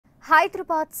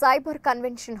Hyderabad cyber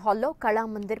convention హాల్లో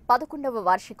కళామందిర్ 11వ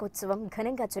వార్షికోత్సవం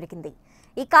ఘనంగా జరిగింది.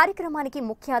 ఈ కార్యక్రమానికి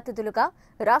ముఖ్య అతిథులుగా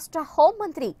రాష్ట్ర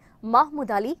హోంమంత్రి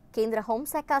మహమూద్ అలీ, కేంద్ర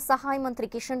హోంశాఖ సహాయ మంత్రి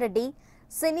కిషన్ రెడ్డి,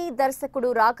 సినీ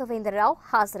దర్శకుడు రాఘవేంద్రరావు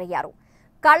హాజరయ్యారు.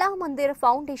 కళామందిర్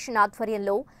ఫౌండేషన్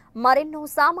ఆధ్వర్యంలో మరెన్నో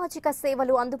సామాజిక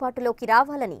సేవలు అందుబాటులోకి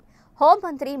రావాలని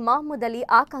హోంమంత్రి మహమూద్ అలీ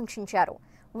ఆకాంక్షించారు.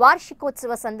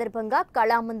 వార్షికోత్సవ సందర్భంగా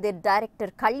Kalamandir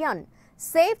director Kalyan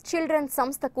save children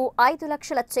సంస్థకు 5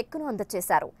 లక్షల చెక్కును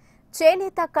అందజేశారు.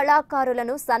 చేనేత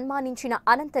కళాకారులను సన్మానించిన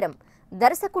అనంతరం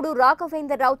దర్శకుడు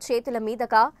రాఘవేంద్రరావు చేతుల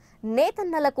మీదుగా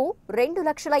నేతన్నలకు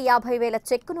 2,50,000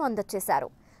 చెక్కును అందజేశారు.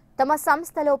 తమ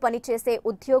సంస్థలో పనిచేసే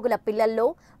ఉద్యోగుల పిల్లల్లో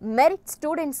మెరిట్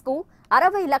స్టూడెంట్స్ కు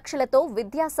 60 లక్షలతో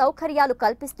విద్యా సౌకర్యాలు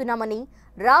కల్పిస్తున్నామని,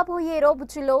 రాబోయే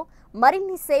రోజుల్లో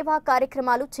మరిన్ని సేవా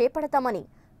కార్యక్రమాలు చేపడతామని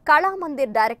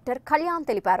కళామందిర్ డైరెక్టర్ కళ్యాణ్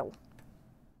తెలిపారు.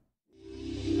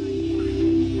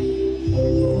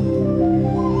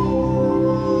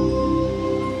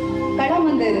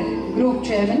 కళామందిర్ గ్రూప్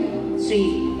చైర్మన్ శ్రీ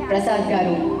ప్రసాద్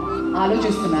గారు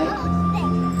ఆలోచిస్తున్నారు.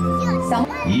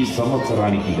 ఈ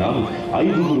సంవత్సరానికి గాను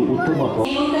 5 ఉత్తమ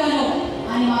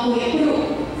అని మాకు ఎప్పుడు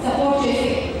సపోర్ట్ చేసి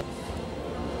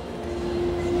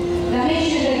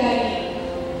రమేష్ గారి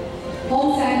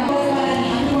హోమ్ శాఖ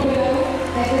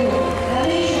అనుకుంటున్నారు.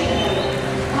 రమేష్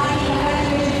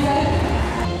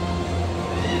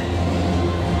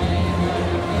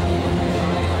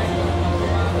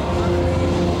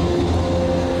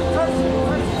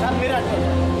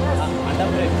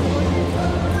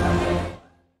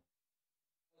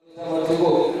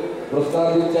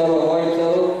ప్రోత్సహించారు,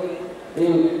 అవార్డించారు. ఈ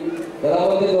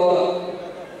కళామంది ద్వారా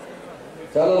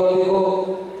చాలా మందికి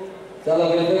చాలా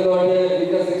మెడికల్లో అంటే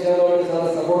విద్యా శిక్షణలో అంటే చాలా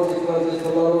సపోర్ట్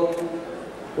చేస్తున్నారు.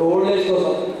 ఓల్డ్ ఏజ్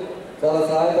కోసం చాలా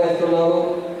సహాయత ఇస్తున్నారు.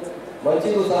 మంచి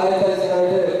సహాయత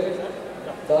ఇచ్చినంటే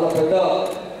చాలా పెద్ద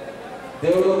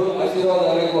దేవుడు ఆశీర్వాదం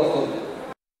అనేది వస్తుంది.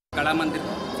 కళామందిర్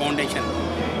ఫౌండేషన్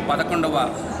 11వ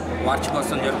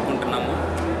వార్షికోత్సవం జరుపుకుంటున్నాము.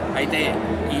 అయితే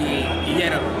ఈ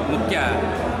ఇయర్ ముఖ్య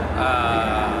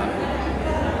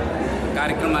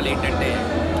కార్యక్రమాలు ఏంటంటే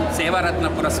సేవారత్న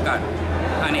పురస్కార్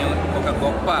అనే ఒక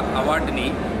గొప్ప అవార్డుని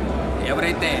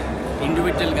ఎవరైతే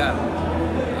ఇండివిజువల్గా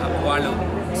వాళ్ళు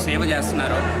సేవ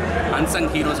చేస్తున్నారో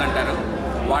అన్సంగ్ హీరోస్ అంటారు,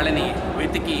 వాళ్ళని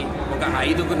వెతికి ఒక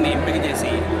 5గురిని ఎంపిక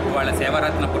చేసి వాళ్ళ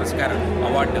సేవారత్న పురస్కార్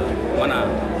అవార్డు మన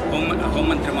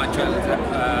హోంమంత్రి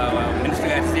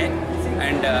మినిస్టర్ గారితే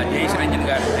అండ్ జయేష్ రంజన్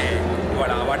గారితే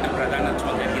వాళ్ళ అవార్డు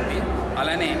ప్రదానోత్సవం జరిగింది.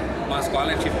 అలానే మా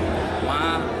స్కాలర్షిప్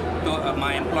మా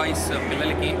ఎంప్లాయీస్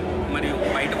పిల్లలకి మరియు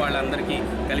బయట వాళ్ళందరికీ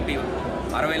కలిపి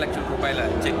 60 లక్షల రూపాయల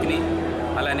చెక్ని,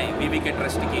 అలానే బీబీకే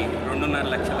ట్రస్ట్కి 2.5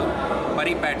 లక్షలు,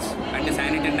 పరీ ప్యాడ్స్ అంటే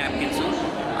శానిటరీ నాప్కిన్స్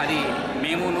అది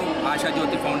మేమును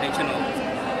ఆశాజ్యోతి ఫౌండేషన్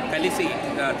కలిసి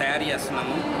తయారు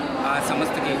చేస్తున్నాము. ఆ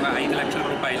సంస్థకి 5 లక్షల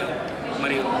రూపాయలు,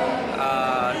 మరియు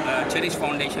చెరిష్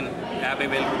ఫౌండేషన్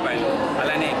 50,000 రూపాయలు,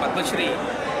 అలానే పద్మశ్రీ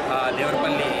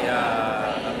దేవరపల్లి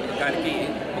గారికి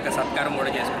ఒక సత్కారం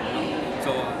కూడా చేసుకుంటున్నాం.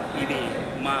 సో ఇది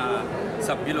మా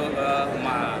సభ్యులు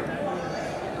మా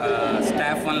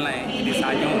స్టాఫ్ వలన ఇది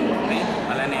సాధ్యం అవుతుంది.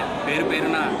 అలానే పేరు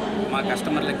పేరున మా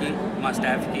కస్టమర్లకి మా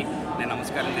స్టాఫ్కి నేను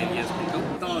నమస్కారం తెలియజేసుకుంటూ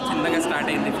చిన్నగా స్టార్ట్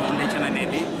అయింది ఫౌండేషన్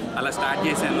అనేది. అలా స్టార్ట్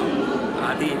చేశాను.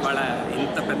 అది వాళ్ళ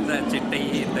ఇంత పెద్ద చెట్టు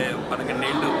అయ్యి 11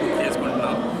 ఏళ్ళు పూర్తి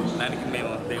చేసుకుంటున్నాం. దానికి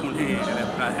మేము దేవుడి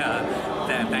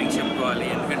థ్యాంక్స్ చెప్పుకోవాలి.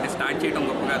 ఎందుకంటే స్టార్ట్ చేయడం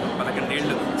గొప్ప కాదు, 11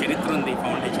 ఏళ్ళు చరిత్ర ఉంది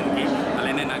ఫౌండేషన్కి.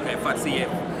 అలానే నాకు FRCA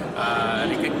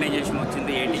రికగ్నైజేషన్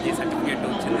వచ్చింది, ATG సర్టిఫికేట్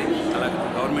వచ్చింది. అలా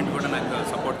గవర్నమెంట్ కూడా నాకు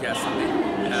సపోర్ట్ చేస్తుంది.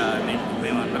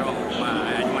 మేమందరం మా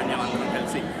యాజమాన్యం అందరం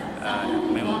కలిసి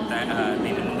మేము